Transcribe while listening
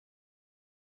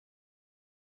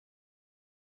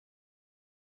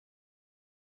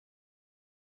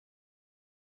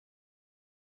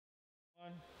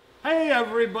Hey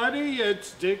everybody,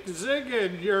 it's Dick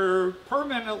Zigun, your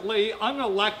permanently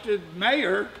unelected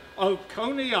mayor of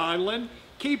Coney Island,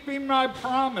 keeping my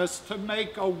promise to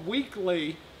make a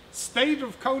weekly State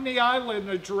of Coney Island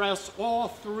address all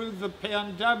through the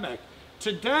pandemic.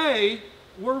 Today,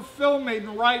 we're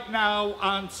filming right now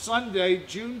on Sunday,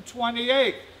 June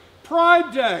 28th,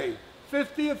 Pride Day,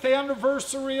 50th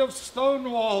anniversary of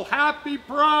Stonewall. Happy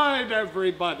Pride,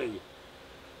 everybody.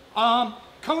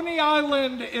 Coney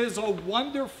Island is a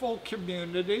wonderful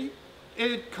community.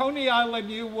 Coney Island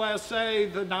USA,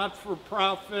 the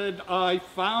not-for-profit I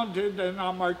founded and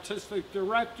I'm artistic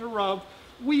director of,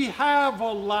 we have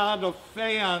a lot of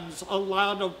fans, a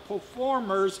lot of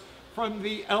performers from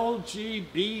the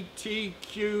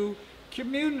LGBTQ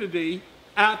community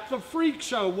at the Freak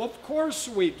Show. Of course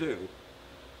we do.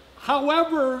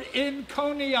 However, in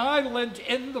Coney Island,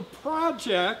 in the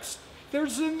projects,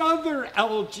 there's another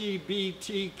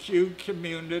LGBTQ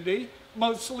community,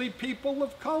 mostly people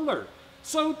of color.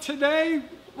 So today,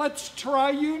 let's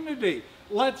try unity.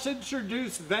 Let's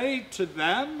introduce they to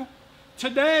them.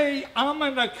 Today, I'm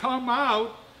gonna come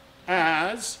out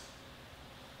as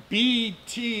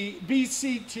BCTHI.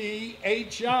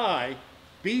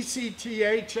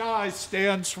 BCTHI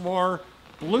stands for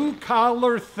Blue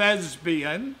Collar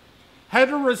Thespian,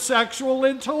 Heterosexual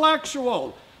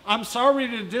Intellectual. I'm sorry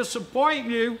to disappoint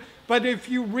you, but if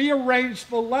you rearrange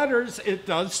the letters, it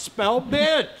does spell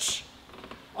bitch.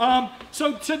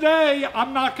 So today,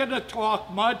 I'm not going to talk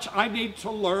much. I need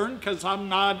to learn because I'm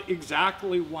not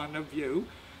exactly one of you.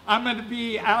 I'm going to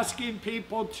be asking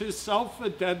people to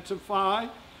self-identify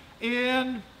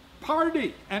and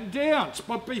party and dance.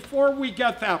 But before we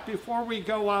get that, before we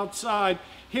go outside,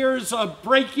 here's a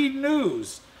breaking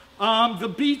news.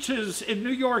 The beaches in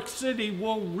New York City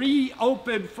will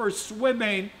reopen for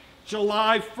swimming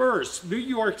July 1st. New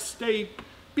York State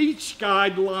beach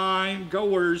guideline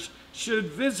goers should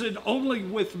visit only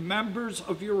with members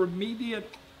of your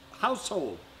immediate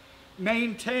household.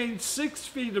 Maintain 6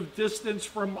 feet of distance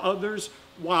from others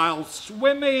while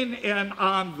swimming and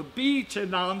on the beach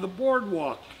and on the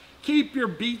boardwalk. Keep your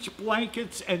beach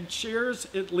blankets and chairs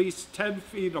at least 10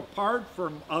 feet apart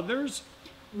from others.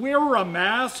 Wear a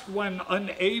mask when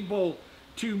unable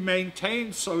to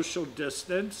maintain social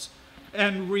distance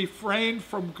and refrain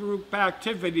from group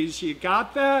activities. You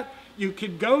got that? You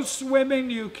can go swimming,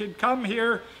 you can come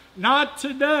here. Not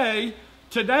today.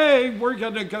 Today, we're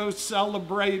gonna go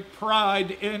celebrate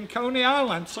Pride in Coney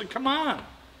Island, so come on.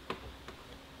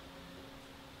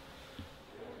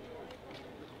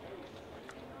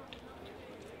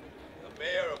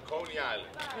 Mayor of Coney Island.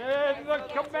 And the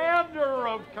commander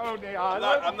of Coney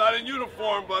Island. I'm not in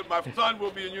uniform, but my son will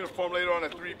be in uniform later on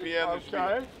at 3 p.m.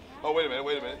 Okay. Oh, wait a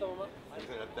minute.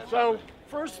 So,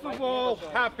 first of all,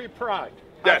 happy Pride.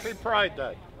 Yes. Happy Pride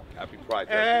Day. Happy Pride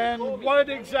Day. And what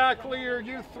exactly are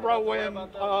you throwing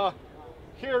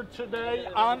here today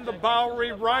on the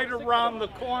Bowery, right around the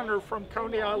corner from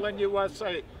Coney Island,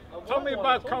 USA? Tell me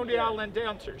about Coney Island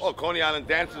Dancers. Oh, Coney Island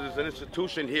Dancers is an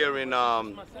institution here in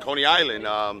Coney Island.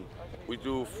 We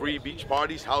do free beach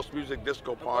parties, house music,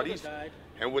 disco parties.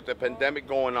 And with the pandemic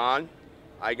going on,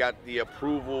 I got the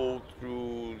approval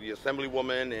through the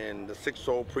Assemblywoman and the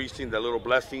 6-0 precinct, the Little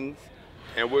Blessings.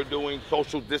 And we're doing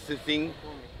social distancing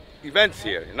events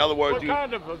here. In other words, what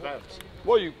kind of events?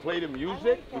 Well, you play the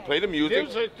music. We play the music.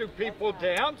 Do people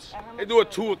dance? They do it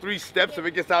 2 or 3 steps. If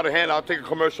it gets out of hand, I'll take a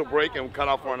commercial break and cut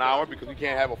off for an hour because we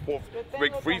can't have a 4th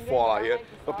break free fall out here.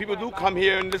 But people do come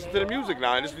here and listen to the music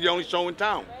now, and this is the only show in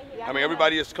town. I mean,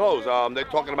 everybody is closed. They're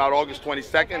talking about August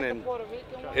 22nd, and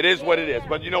it is what it is.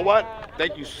 But you know what?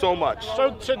 Thank you so much.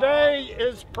 So today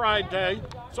is Pride Day,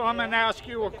 so I'm going to ask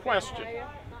you a question.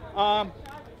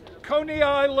 Coney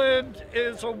Island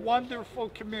is a wonderful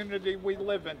community we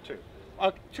live into.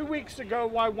 2 weeks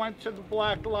ago, I went to the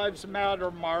Black Lives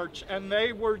Matter march, and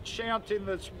they were chanting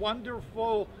this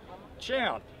wonderful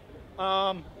chant,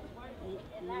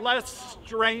 less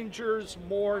strangers,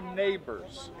 more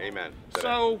neighbors. Amen.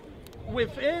 So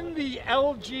within the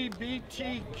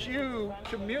LGBTQ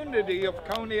community of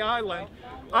Coney Island,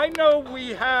 I know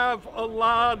we have a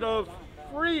lot of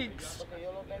freaks,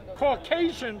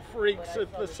 Caucasian freaks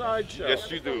at the sideshow. Yes,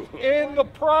 you do. In the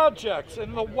projects,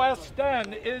 in the West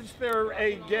End, is there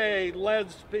a gay,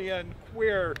 lesbian,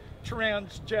 queer,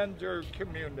 transgender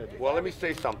community? Well, let me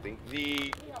say something.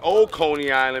 The old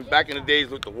Coney Island, back in the days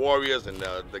with the Warriors and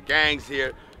the gangs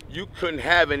here, you couldn't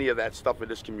have any of that stuff in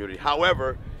this community.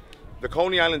 However, the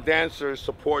Coney Island Dancers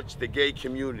supports the gay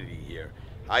community here.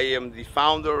 I am the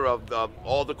founder of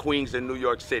all the queens in New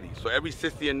York City. So every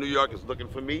sister in New York is looking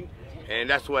for me, and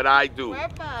that's what I do.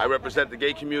 I represent the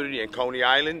gay community in Coney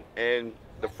Island and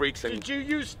the freaks. Did you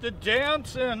used to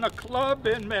dance in a club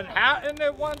in Manhattan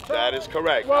at one time? That is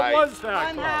correct. What was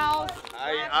that club?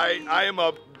 I am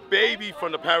a baby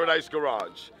from the Paradise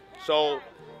Garage. So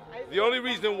the only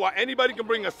reason why anybody can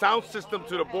bring a sound system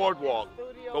to the boardwalk,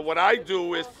 but what I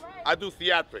do is I do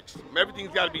theatrics.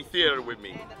 Everything's got to be theater with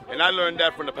me. And I learned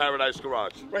that from the Paradise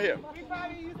Garage. Right here.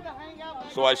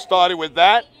 So I started with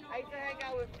that,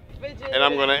 and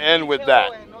I'm going to end with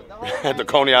that at the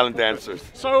Coney Island Dancers.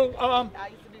 So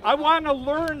I want to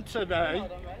learn today.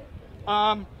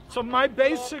 So my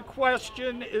basic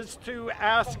question is to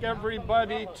ask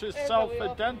everybody to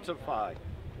self-identify.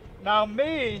 Now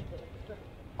me,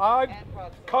 I'm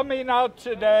coming out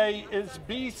today is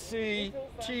BCTHI.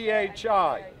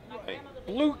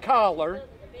 Blue collar,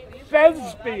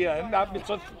 thespian, that means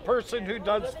a person who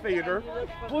does theater,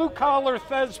 blue collar,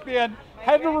 thespian,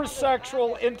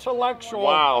 heterosexual, intellectual.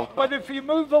 Wow. But if you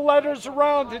move the letters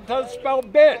around, it does spell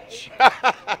bitch.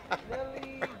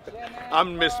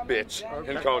 I'm Miss Bitch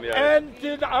in Coney Island. And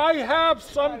did I have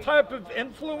some type of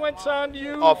influence on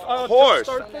you? Of course.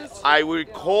 To start this? I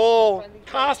recall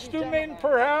Costuming,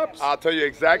 perhaps? I'll tell you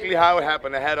exactly how it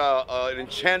happened. I had an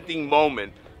enchanting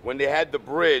moment when they had the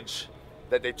bridge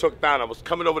that they took down. I was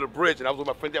coming over the bridge, and I was with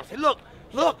my friend there. I said, look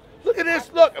at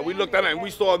this, look. And we looked down, and we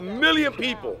saw 1 million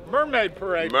people. Mermaid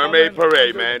Parade. Mermaid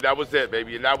Parade, man. That was it,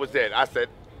 baby. And that was it. I said,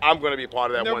 I'm going to be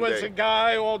part of that one day. There was a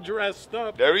guy all dressed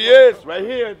up. There he is, right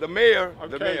here, the mayor.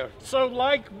 Okay. The mayor. So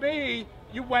like me,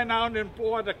 you went out and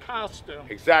bought a costume.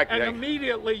 Exactly. And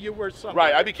immediately you were somebody.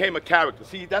 Right, I became a character.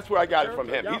 See, that's where I got it from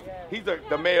him. Yeah. He's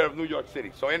the mayor of New York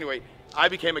City. So anyway, I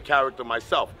became a character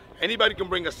myself. Anybody can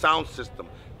bring a sound system,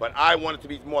 but I wanted to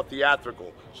be more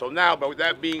theatrical. So now, but with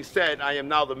that being said, I am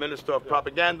now the Minister of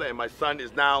Propaganda, and my son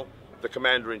is now the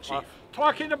Commander-in-Chief.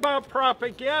 Talking about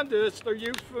propagandists, are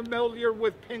you familiar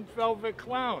with Pink Velvet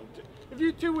Clown? Have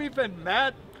you two even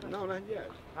met? No, not yet.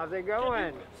 How's it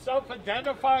going?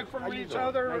 Self-identify from each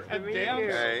other Nice and to meet dance?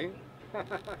 you. Hey, how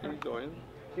you doing?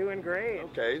 Doing great.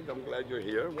 Okay, I'm glad you're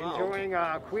here. Wow. Enjoying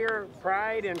queer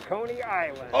pride in Coney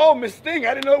Island. Oh, Miss Thing,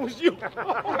 I didn't know it was you. That's what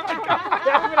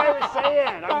I was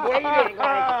saying. I'm waiting.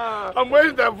 I'm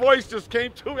waiting. That voice just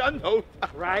came to me. I know.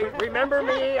 Right? Remember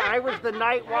me? I was the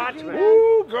night watchman.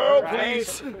 Ooh, girl, Right?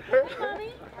 please.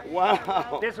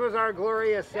 Wow. This was our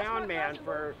glorious sound man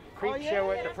for Creep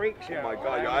Show at the Freak Show. Oh my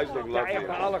God, your eyes look lovely.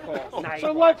 Diabolical night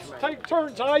So let's watchman. take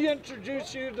turns. I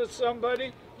introduce you to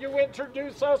somebody. You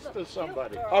introduce us to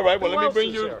somebody. All right, well, Who let me else bring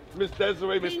is you here? Miss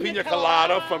Desiree, Miss Pina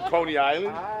Colada from Coney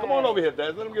Island. Come on over here,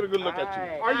 Des. Let me get a good look at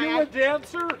Hi. Are you a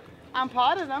dancer? I'm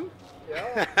part of them.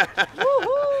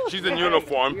 you. She's in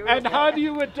uniform. And how do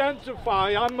you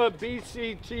identify? I'm a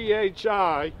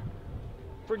BCTHI.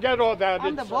 Forget all that.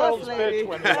 I'm It the boss spells lady. bitch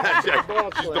when it's the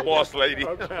boss She's the lady. boss lady.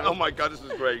 Okay. Oh my God, this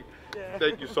is great.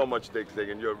 Thank you so much, Dick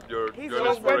Zigun. You're an So when are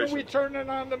inspiration. we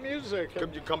turning on the music?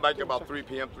 Could you come back about 3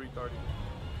 p.m., 3:30?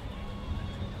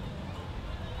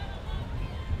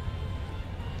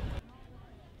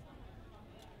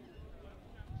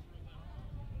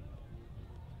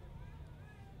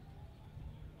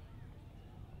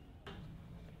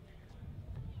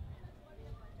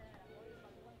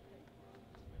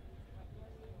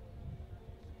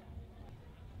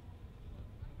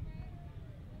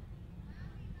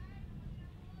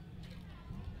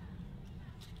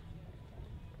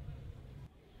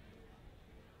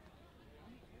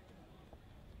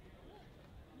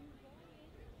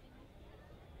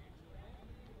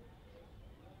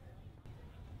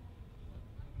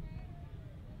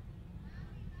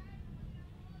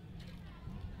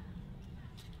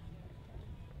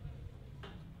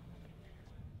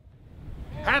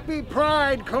 Happy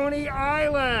Pride, Coney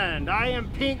Island! I am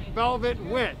Pink Velvet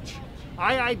Witch.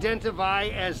 I identify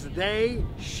as they,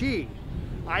 she.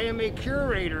 I am a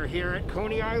curator here at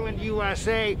Coney Island,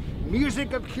 USA,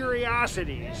 Music of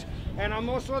Curiosities. And I'm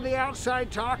also the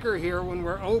outside talker here when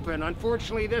we're open.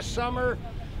 Unfortunately, this summer,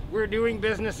 we're doing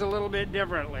business a little bit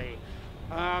differently.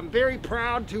 I'm very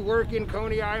proud to work in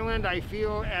Coney Island. I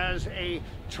feel as a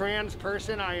trans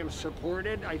person, I am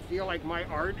supported. I feel like my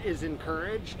art is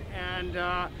encouraged. And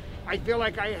I feel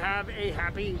like I have a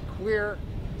happy queer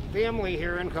family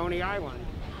here in Coney Island.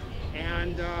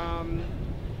 And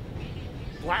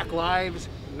Black Lives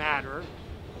Matter.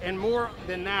 And more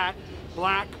than that,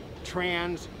 Black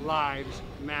trans lives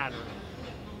matter.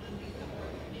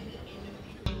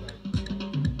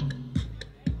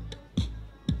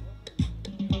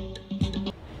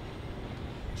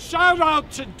 Shout out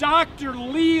to Dr.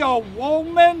 Leo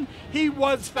Woolman. He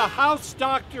was the house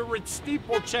doctor at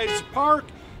Steeplechase Park,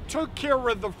 took care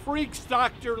of the freaks.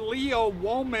 Dr. Leo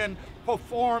Woolman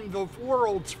performed the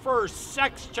world's first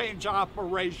sex change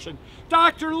operation.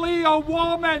 Dr. Leo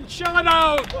Woolman, shout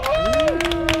out!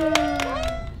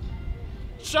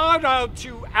 Shout out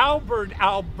to Albert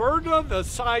Alberta, the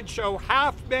sideshow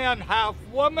half-man,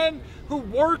 half-woman, who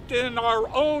worked in our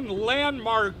own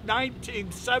landmark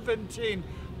 1917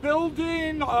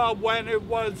 building when it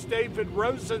was David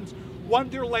Rosen's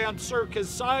Wonderland Circus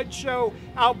Sideshow.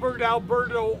 Albert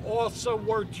Alberta also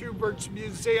worked Hubert's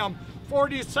Museum,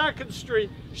 42nd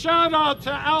Street. Shout out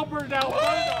to Albert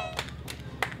Alberta.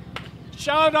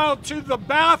 Shout out to the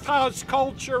bathhouse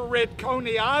culture at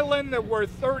Coney Island. There were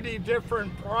 30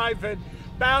 different private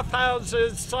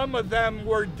bathhouses. Some of them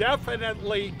were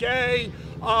definitely gay.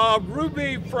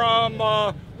 Ruby from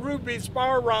Ruby's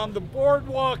Bar on the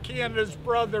boardwalk, he and his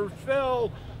brother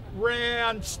Phil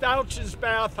ran Stouch's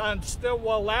Bath on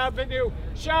Stillwell Avenue.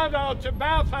 Shout out to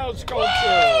bathhouse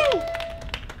culture. Woo!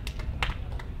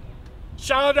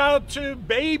 Shout out to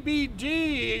Baby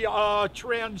D, a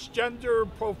transgender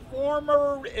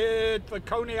performer at the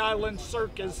Coney Island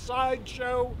Circus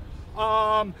Sideshow,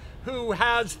 who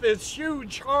has this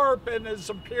huge harp and has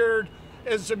appeared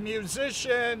as a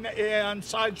musician and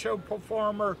sideshow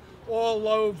performer all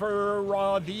over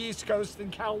the East Coast in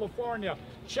California.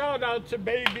 Shout out to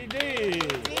Baby D.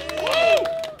 Woo!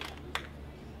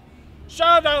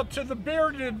 Shout out to the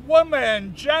bearded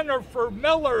woman, Jennifer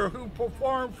Miller, who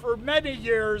performed for many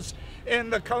years in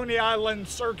the Coney Island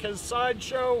Circus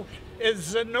Sideshow, is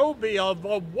Zenobia,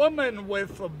 the woman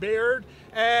with a beard,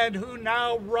 and who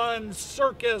now runs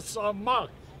Circus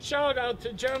Amok. Shout out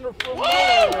to Jennifer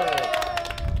Miller.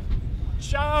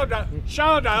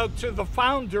 Shout out to the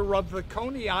founder of the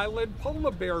Coney Island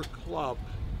Polar Bear Club,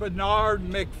 Bernard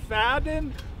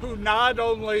McFadden, who not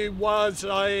only was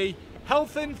a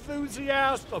health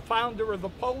enthusiast, the founder of the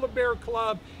Polar Bear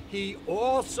Club, he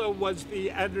also was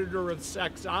the editor of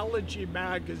Sexology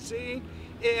magazine,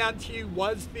 and he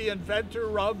was the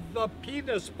inventor of the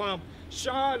penis pump.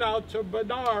 Shout out to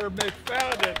Bernard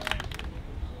McFadden.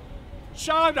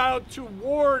 Shout out to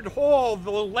Ward Hall,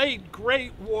 the late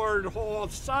great Ward Hall,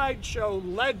 sideshow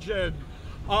legend.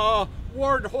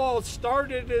 Ward Hall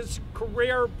started his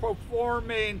career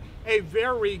performing a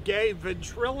very gay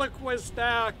ventriloquist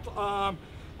act. A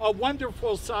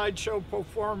wonderful sideshow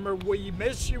performer. We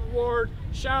miss you, Ward.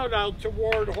 Shout out to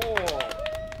Ward Hall.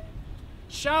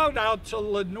 Shout out to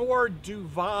Lenore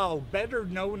Duval, better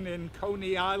known in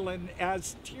Coney Island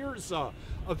as Tirza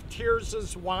of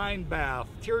Tirza's Wine Bath.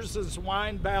 Tirza's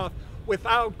Wine Bath,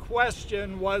 without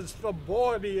question, was the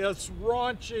bawdiest,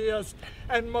 raunchiest,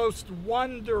 and most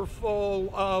wonderful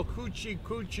hoochie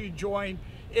coochie joint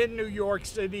in New York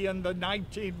City in the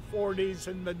 1940s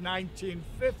and the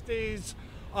 1950s.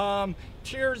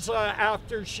 Tirza,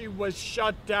 after she was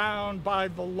shut down by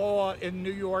the law in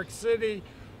New York City,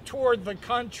 toured the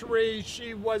country.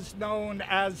 She was known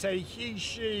as a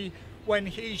he-she, when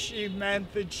he-she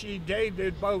meant that she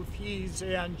dated both he's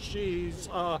and she's.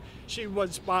 She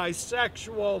was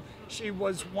bisexual. She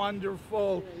was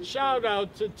wonderful. Shout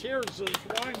out to Tirza's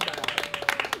Wine Bath.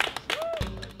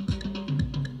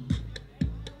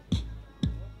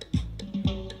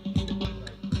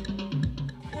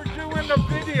 We're doing a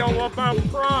video about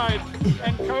Pride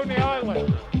and Coney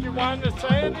Island. Do you want to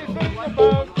say anything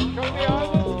about Coney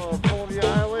Island? Coney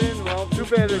Island, well, too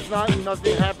bad there's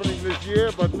nothing happening this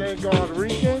year, but thank God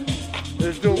Rican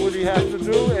is doing what he has to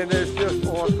do, and it's just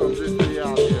awesome to be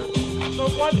out here. So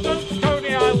what does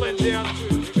Coney Island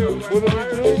dancers do?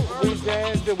 What do? We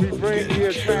dance and we bring the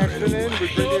attraction in, we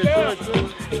bring the attraction.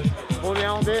 Coney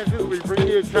Island dancers, we bring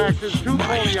the attraction to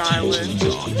Coney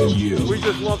Island. We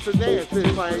just love to dance.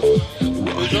 It's like,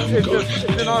 it's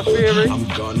in our spirit.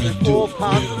 It's all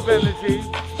positive energy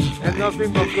and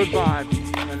nothing but good vibes.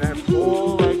 And that's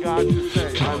all I got to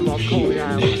say. I love Coney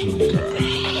Island.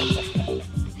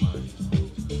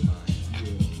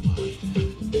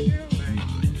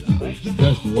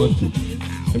 That's one thing.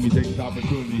 Let me take this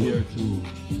opportunity here to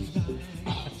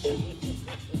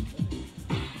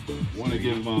want to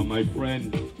give my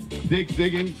friend Dick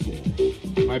Zigun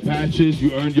my patches.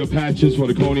 You earned your patches for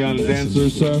the Coney Island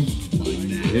Dancers, sir.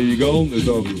 Here you go. There's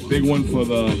a big one for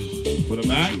the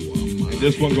Mac.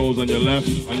 This one goes on your left,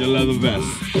 on your leather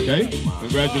vest, okay?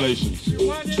 Congratulations. You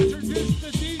want to introduce the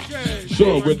DJ?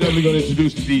 Sure, we're definitely going to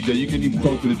introduce the DJ. You can even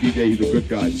talk to the DJ, he's a good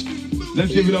guy.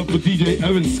 Let's give it up for DJ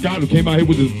Evan Scott, who came out here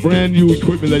with his brand new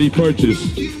equipment that he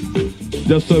purchased,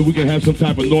 just so we can have some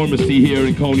type of normalcy here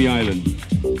in Coney Island.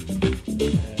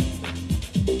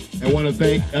 And want to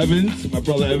thank Evans, my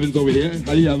brother Evans over here.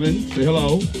 How you, Evans? Say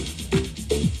hello.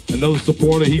 Another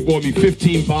supporter. He bought me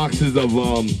 15 boxes of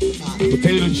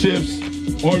potato chips,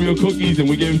 Oreo cookies, and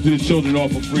we gave them to the children all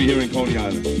for free here in Coney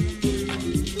Island.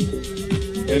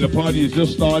 And the party is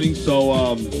just starting, so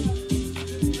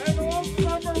And all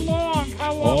summer long.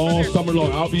 How all often? summer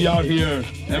long. I'll be out here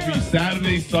every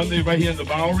Saturday, Sunday, right here in the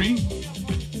Bowery,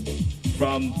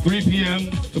 from 3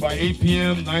 p.m. to about 8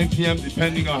 p.m., 9 p.m.,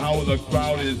 depending on how the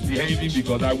crowd is behaving,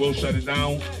 because I will shut it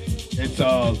down. It's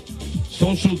a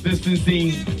social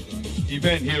distancing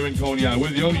event here in Coney Island.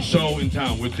 We're the only show in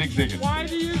town with Dick Zigun. Why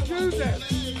do you do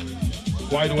this?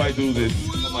 Why do I do this?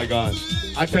 Oh my God.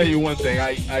 I tell you one thing,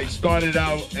 I started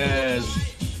out as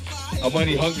a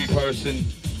money-hungry person,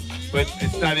 but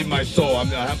it's not in my soul. I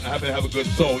happen to have a good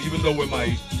soul, even though with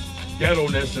my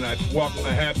ghetto-ness, and I walk with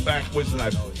my hat backwards, and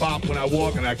I pop when I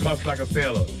walk, and I cuss like a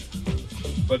sailor.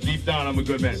 But deep down, I'm a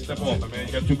good man. Step off, man.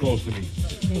 You got too close to me.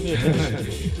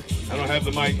 I don't have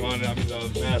the mic on, I mean the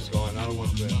mask on. I don't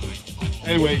want to.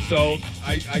 Anyway, so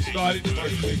I started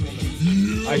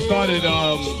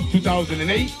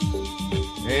 2008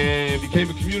 and became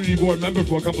a community board member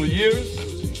for a couple of years.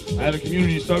 I had a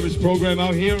community service program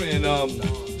out here, and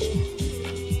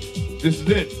this is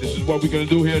it. This is what we're going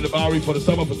to do here in the Bowery for the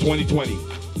summer for 2020.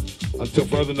 Until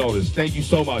further notice. Thank you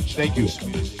so much. Thank you. So,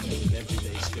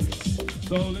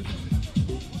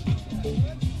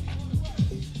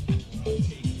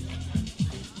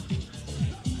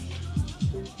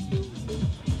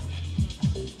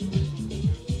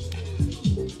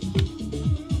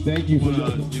 thank you for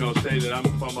say that I'm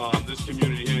from this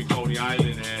community here in Coney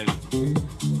Island, and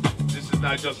this is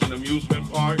not just an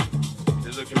amusement park.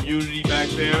 There's a community back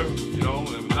there,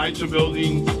 nicer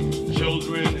buildings,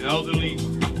 children, elderly,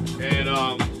 and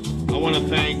I want to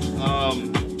thank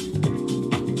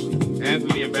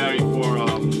Anthony and Barry for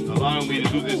allowing me to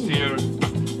do this here.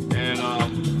 And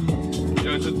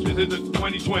it's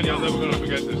 2020. I'm never going to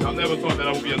forget this. I never thought that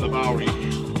I would be in the Bowery.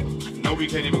 We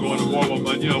can't even go in the Warble,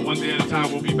 but one day at a time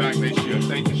we'll be back next year.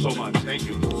 Thank you so much. Thank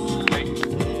you. Thank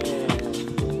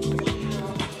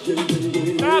you.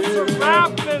 That's a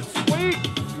wrap this week.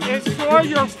 Enjoy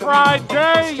your Pride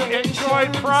Day. Enjoy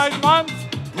Pride Month.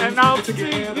 And I'll see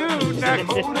you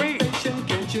next week.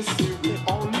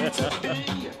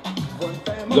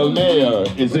 The mayor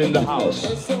is in the house.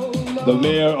 The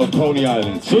mayor of Coney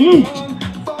Island. Salute!